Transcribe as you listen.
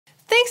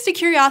Thanks to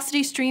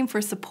CuriosityStream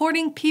for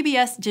supporting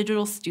PBS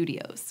Digital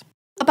Studios.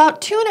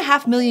 About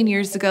 2.5 million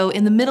years ago,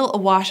 in the Middle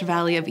Awash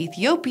Valley of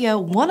Ethiopia,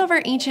 one of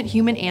our ancient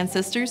human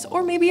ancestors,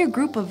 or maybe a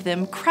group of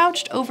them,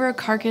 crouched over a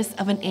carcass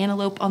of an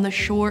antelope on the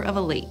shore of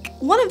a lake.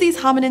 One of these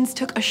hominins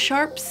took a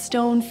sharp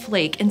stone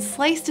flake and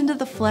sliced into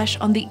the flesh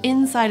on the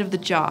inside of the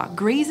jaw,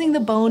 grazing the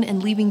bone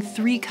and leaving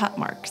 3 cut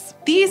marks.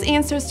 These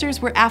ancestors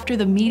were after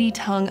the meaty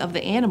tongue of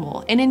the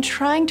animal, and in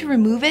trying to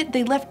remove it,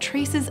 they left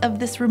traces of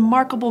this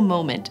remarkable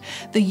moment,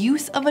 the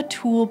use of a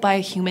tool by a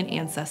human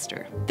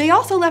ancestor. They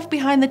also left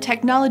behind the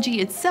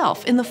technology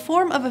itself in the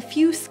form of a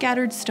few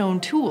scattered stone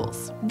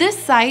tools. This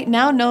site,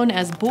 now known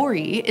as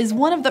Bori, is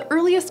one of the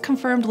earliest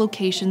confirmed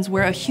locations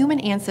where a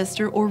human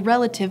ancestor or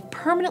relative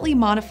permanently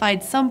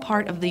modified some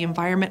part of the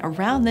environment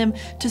around them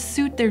to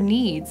suit their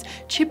needs,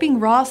 chipping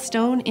raw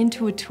stone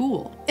into a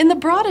tool. In the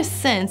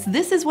broadest sense,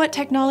 this is what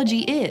technology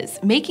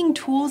is, making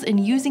tools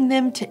and using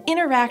them to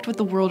interact with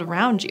the world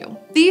around you.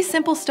 These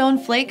simple stone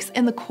flakes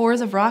and the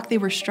cores of rock they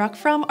were struck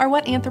from are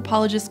what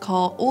anthropologists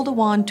call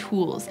Oldowan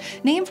tools,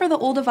 named for the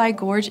Olduvai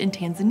Gorge in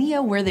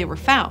Tanzania where they were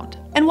found.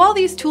 And while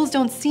these tools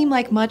don't seem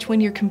like much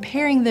when you're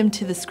comparing them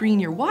to the screen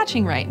you're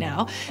watching right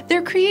now,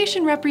 their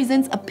creation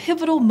represents a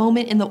pivotal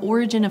moment in the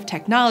origin of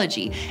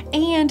technology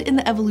and in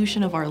the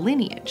evolution of our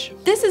lineage.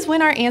 This is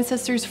when our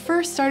ancestors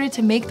first started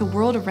to make the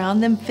world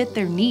around them fit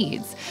their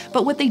needs,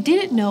 but what they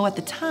didn't know at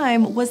the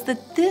time was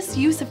that this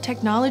use of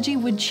technology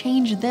would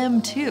change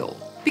them too.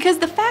 Because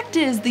the fact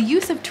is, the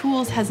use of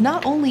tools has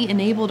not only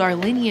enabled our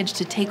lineage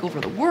to take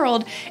over the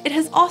world, it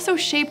has also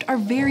shaped our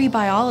very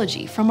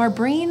biology, from our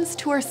brains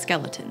to our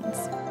skeletons.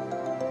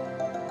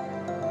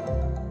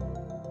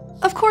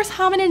 Of course,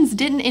 hominins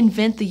didn't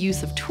invent the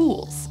use of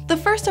tools. The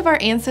first of our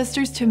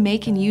ancestors to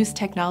make and use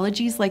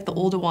technologies like the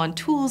Oldowan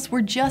tools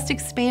were just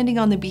expanding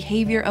on the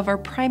behavior of our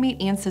primate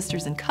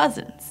ancestors and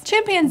cousins.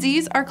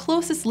 Chimpanzees, our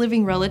closest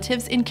living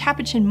relatives, and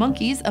capuchin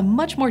monkeys, a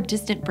much more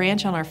distant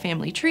branch on our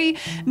family tree,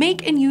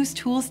 make and use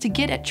tools to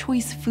get at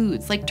choice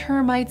foods like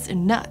termites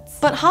and nuts.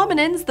 But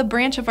hominins, the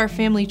branch of our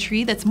family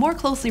tree that's more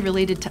closely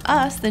related to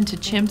us than to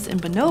chimps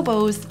and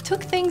bonobos,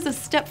 took things a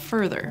step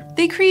further.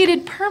 They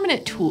created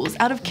permanent tools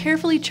out of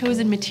carefully chosen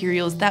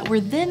materials that were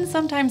then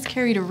sometimes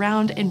carried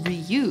around and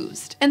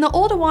reused. And the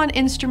Oldowan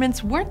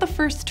instruments weren't the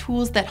first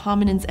tools that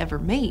hominins ever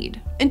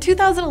made. In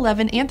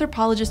 2011,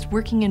 anthropologists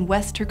working in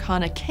West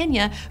Turkana,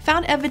 Kenya,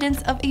 found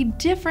evidence of a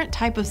different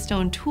type of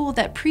stone tool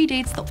that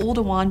predates the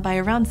Oldowan by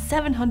around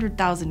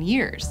 700,000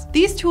 years.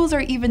 These tools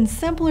are even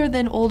simpler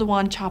than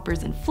Oldowan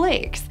choppers and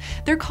flakes.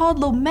 They're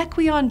called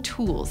Lomekwian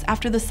tools,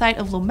 after the site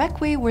of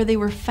Lomekwe where they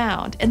were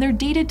found, and they're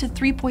dated to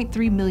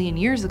 3.3 million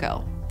years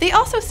ago. They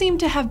also seem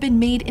to have been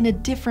made in a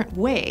different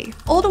way.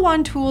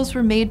 Oldowan tools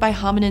were made by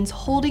hominins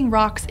holding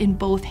rocks in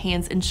both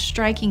hands and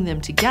striking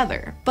them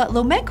together. But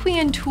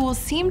Lomekwian tools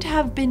seem to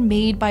have been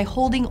made by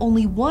holding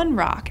only one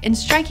rock and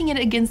striking it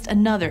against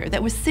another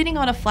that was sitting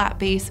on a flat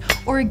base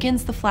or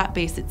against the flat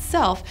base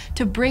itself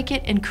to break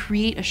it and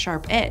create a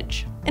sharp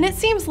edge. And it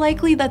seems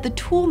likely that the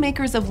tool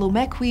makers of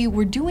Lomekwi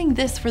were doing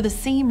this for the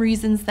same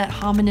reasons that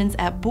hominins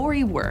at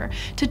Bori were,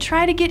 to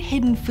try to get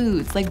hidden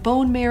foods like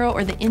bone marrow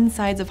or the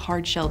insides of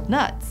hard-shelled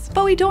nuts.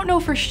 But we don't know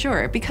for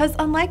sure, because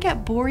unlike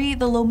at Bori,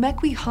 the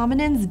Lomekwi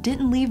hominins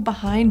didn't leave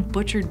behind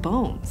butchered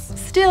bones.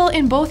 Still,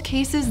 in both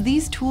cases,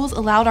 these tools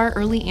allowed our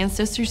early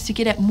ancestors to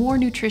get at more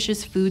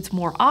nutritious foods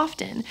more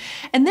often,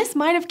 and this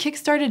might have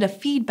kickstarted a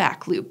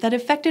feedback loop that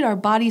affected our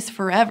bodies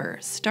forever,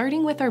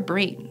 starting with our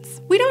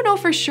brains. We don't know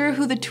for sure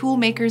who the tool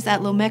makers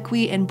at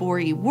Lomekwi and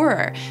Bori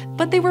were,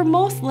 but they were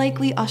most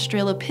likely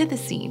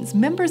Australopithecines,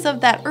 members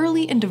of that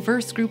early and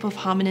diverse group of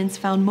hominins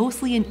found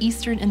mostly in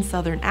eastern and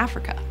southern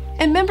Africa.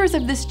 And members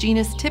of this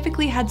genus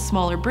typically had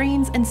smaller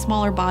brains and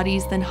smaller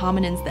bodies than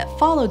hominins that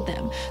followed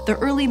them, the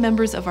early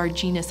members of our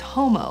genus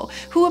Homo,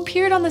 who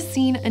appeared on the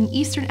scene in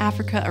eastern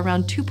Africa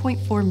around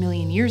 2.4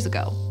 million years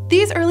ago.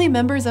 These early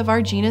members of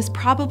our genus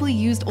probably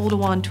used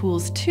Oldowan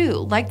tools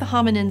too, like the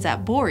hominins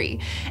at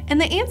Bori,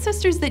 and the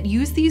ancestors that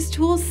used these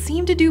tools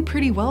seem to do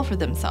pretty well for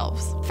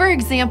themselves. For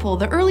example,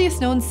 the earliest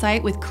known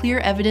site with clear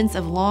evidence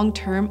of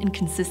long-term and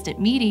consistent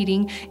meat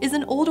eating is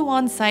an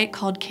Oldowan site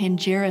called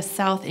Kangera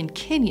South in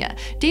Kenya,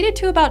 dated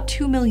to about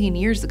 2 million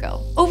years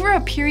ago. Over a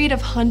period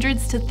of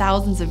hundreds to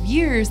thousands of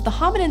years, the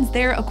hominins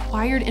there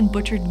acquired and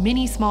butchered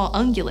many small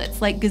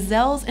ungulates like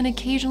gazelles and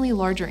occasionally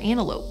larger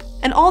antelope.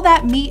 And all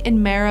that meat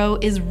and marrow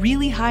is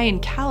really high in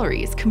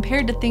calories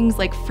compared to things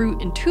like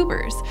fruit and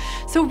tubers.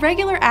 So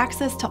regular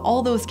access to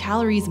all those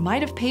calories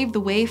might have paved the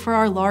way for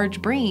our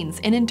large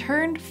brains and in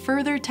turn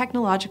further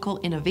technological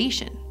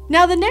innovation.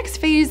 Now the next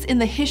phase in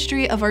the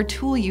history of our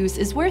tool use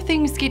is where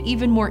things get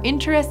even more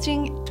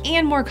interesting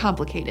and more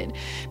complicated,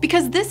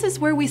 because this is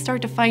where we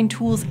start to find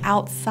tools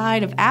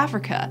outside of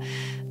Africa.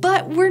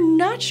 but we're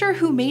not sure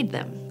who made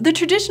them. The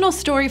traditional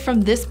story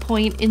from this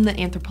point in the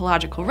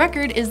anthropological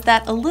record is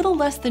that a little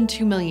less than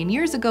 2 million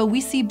years ago, we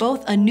see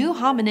both a new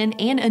hominin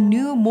and a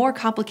new, more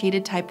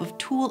complicated type of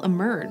tool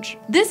emerge.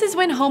 This is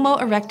when Homo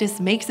erectus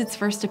makes its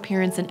first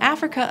appearance in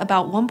Africa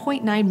about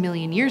 1.9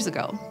 million years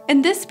ago.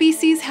 And this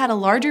species had a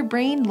larger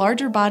brain,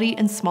 larger body,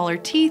 and smaller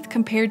teeth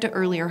compared to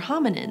earlier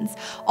hominins,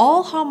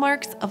 all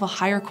hallmarks of a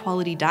higher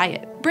quality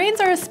diet. Brains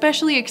are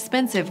especially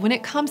expensive when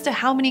it comes to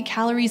how many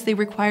calories they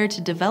require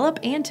to develop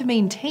and to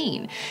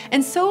maintain,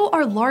 and so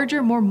are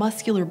larger, more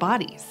muscular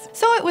bodies.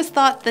 So it was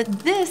thought that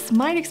this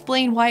might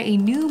explain why a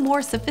new,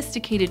 more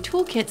sophisticated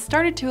toolkit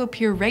started to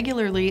appear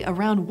regularly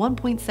around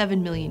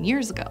 1.7 million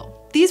years ago.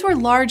 These were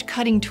large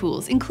cutting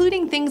tools,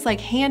 including things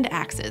like hand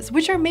axes,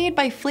 which are made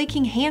by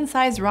flaking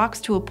hand-sized rocks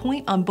to a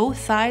point on both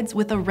sides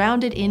with a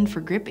rounded end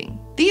for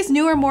gripping. These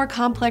newer, more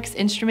complex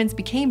instruments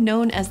became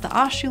known as the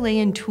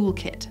XULIN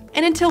toolkit.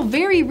 And until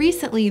very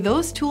recently,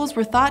 those tools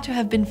were thought to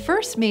have been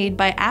first made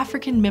by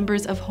African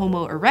members of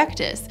Homo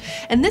erectus,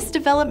 and this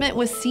development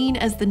was seen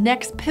as the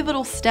next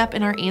pivotal step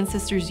in our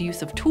ancestors'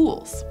 use of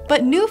tools.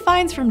 But new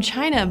finds from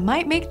China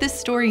might make this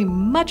story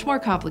much more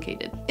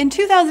complicated. In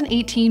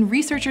 2018,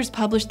 researchers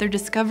published their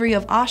discovery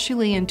of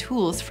XULIN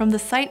tools from the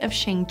site of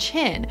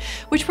Shangqin,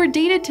 which were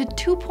dated to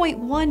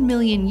 2.1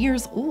 million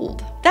years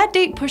old. That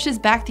date pushes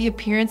back the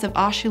appearance of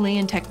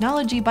XULIN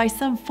technology by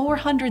some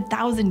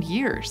 400,000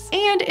 years.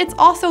 And it's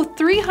also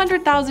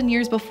 300,000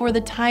 years before the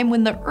time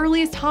when the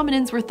earliest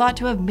hominins were thought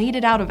to have made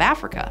it out of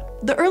Africa.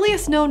 The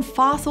earliest known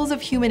fossils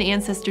of human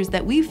ancestors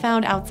that we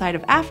found outside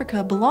of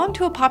Africa belong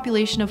to a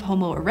population of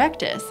Homo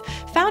erectus,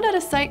 found at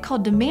a site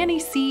called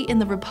Damani Sea in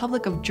the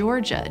Republic of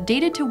Georgia,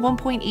 dated to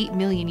 1.8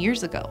 million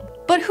years ago.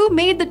 But who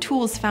made the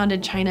tools found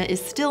in China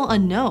is still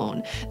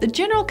unknown. The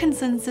general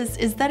consensus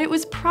is that it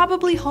was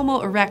probably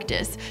Homo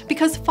erectus,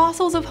 because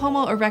fossils of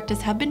Homo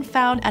erectus have been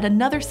found at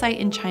another site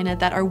in China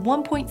that are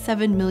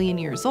 1.7 million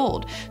years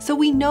old, so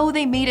we know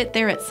they made it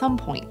there at some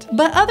point.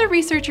 But other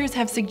researchers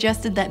have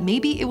suggested that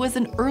maybe it was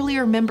an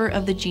earlier member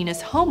of the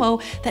genus Homo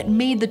that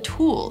made the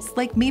tools,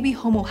 like maybe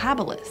Homo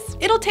habilis.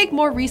 It'll take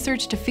more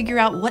research to figure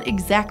out what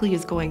exactly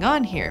is going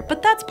on here,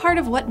 but that's part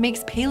of what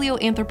makes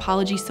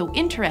paleoanthropology so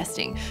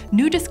interesting.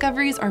 New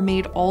discoveries are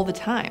made all the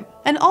time.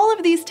 And all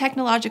of these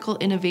technological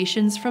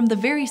innovations, from the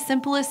very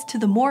simplest to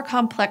the more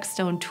complex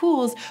stone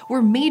tools,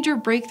 were major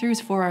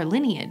breakthroughs for our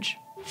lineage.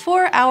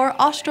 For our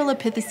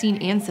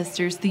Australopithecine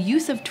ancestors, the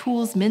use of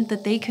tools meant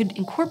that they could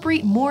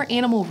incorporate more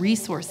animal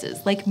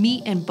resources, like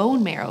meat and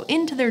bone marrow,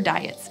 into their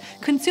diets,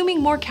 consuming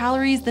more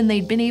calories than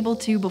they'd been able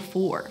to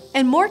before.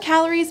 And more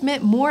calories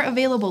meant more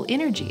available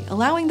energy,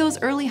 allowing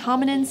those early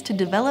hominins to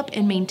develop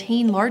and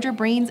maintain larger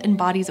brains and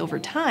bodies over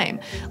time,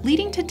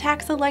 leading to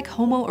taxa like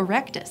Homo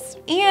erectus.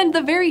 And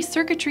the very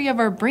circuitry of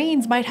our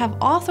brains might have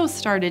also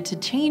started to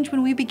change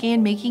when we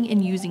began making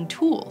and using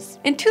tools.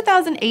 In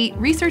 2008,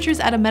 researchers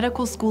at a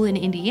medical school in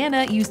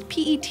Indiana used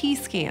PET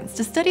scans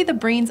to study the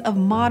brains of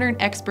modern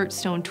expert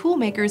stone tool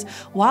makers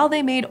while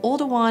they made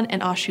Oldowan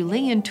and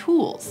XULIN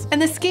tools.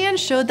 And the scans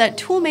showed that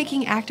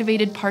tool-making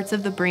activated parts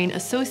of the brain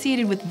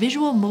associated with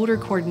visual motor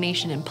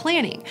coordination and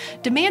planning.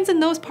 Demands in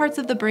those parts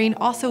of the brain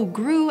also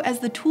grew as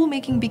the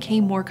tool-making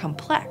became more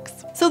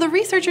complex. So the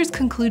researchers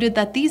concluded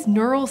that these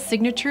neural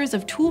signatures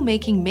of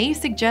tool-making may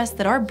suggest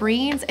that our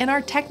brains and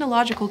our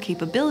technological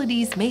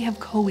capabilities may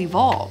have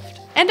co-evolved.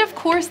 And of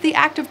course, the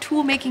act of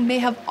tool making may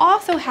have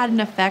also had an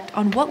effect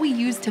on what we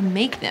use to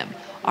make them,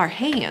 our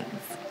hands.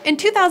 In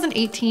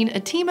 2018, a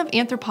team of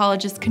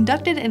anthropologists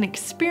conducted an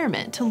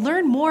experiment to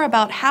learn more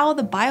about how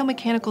the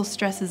biomechanical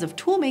stresses of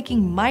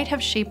toolmaking might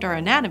have shaped our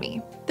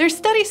anatomy. Their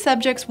study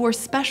subjects wore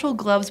special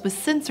gloves with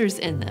sensors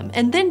in them,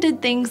 and then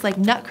did things like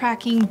nut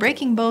cracking,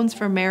 breaking bones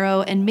for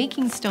marrow, and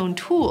making stone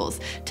tools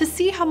to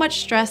see how much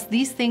stress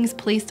these things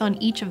placed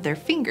on each of their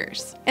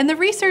fingers. And the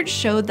research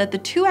showed that the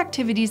two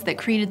activities that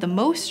created the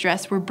most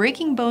stress were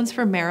breaking bones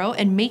for marrow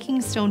and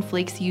making stone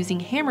flakes using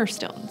hammer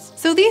stones.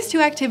 So these two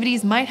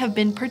activities might have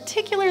been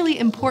particularly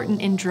important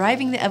in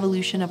driving the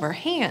evolution of our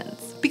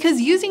hands, because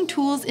using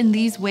tools in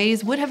these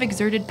ways would have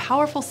exerted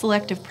powerful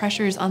selective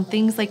pressures on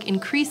things like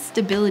increased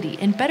stability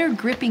and better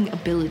gripping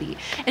ability,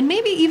 and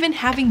maybe even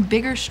having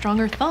bigger,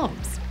 stronger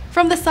thumbs.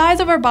 From the size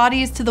of our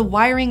bodies to the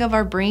wiring of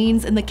our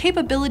brains and the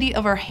capability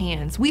of our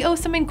hands, we owe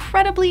some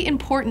incredibly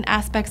important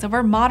aspects of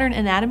our modern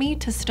anatomy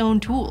to stone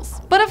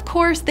tools. But of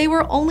course, they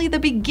were only the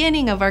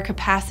beginning of our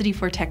capacity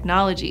for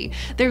technology.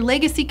 Their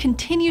legacy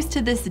continues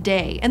to this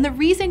day, and the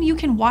reason you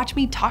can watch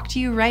me talk to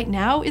you right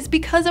now is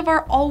because of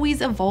our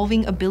always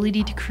evolving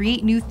ability to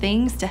create new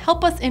things to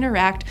help us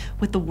interact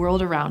with the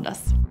world around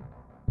us.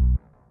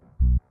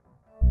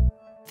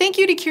 Thank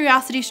you to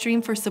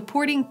CuriosityStream for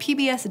supporting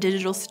PBS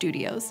Digital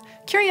Studios.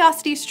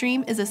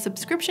 CuriosityStream is a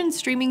subscription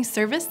streaming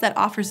service that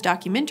offers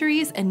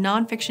documentaries and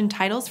nonfiction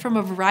titles from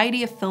a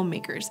variety of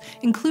filmmakers,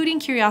 including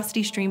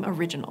CuriosityStream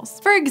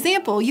originals. For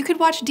example, you could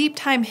watch Deep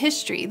Time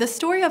History, the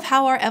story of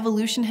how our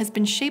evolution has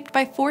been shaped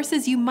by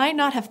forces you might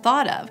not have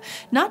thought of,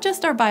 not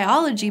just our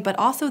biology, but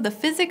also the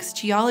physics,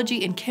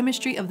 geology, and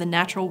chemistry of the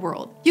natural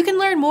world. You can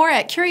learn more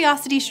at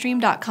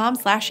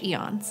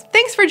curiositystream.com/eons.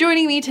 Thanks for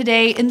joining me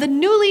today in the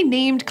newly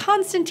named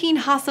Constantine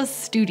Haas's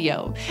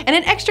studio. And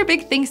an extra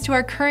big thanks to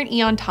our current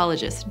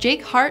eontologists,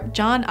 Jake Hart,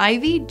 John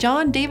Ivy,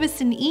 John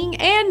Davison-Ing,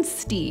 and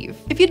Steve.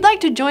 If you'd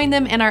like to join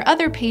them and our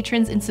other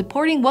patrons in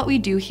supporting what we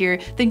do here,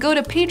 then go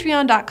to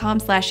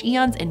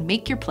patreon.com/eons and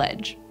make your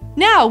pledge.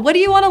 Now, what do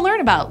you want to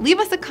learn about? Leave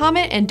us a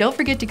comment and don't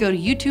forget to go to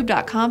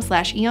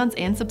youtube.com/eons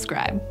and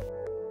subscribe.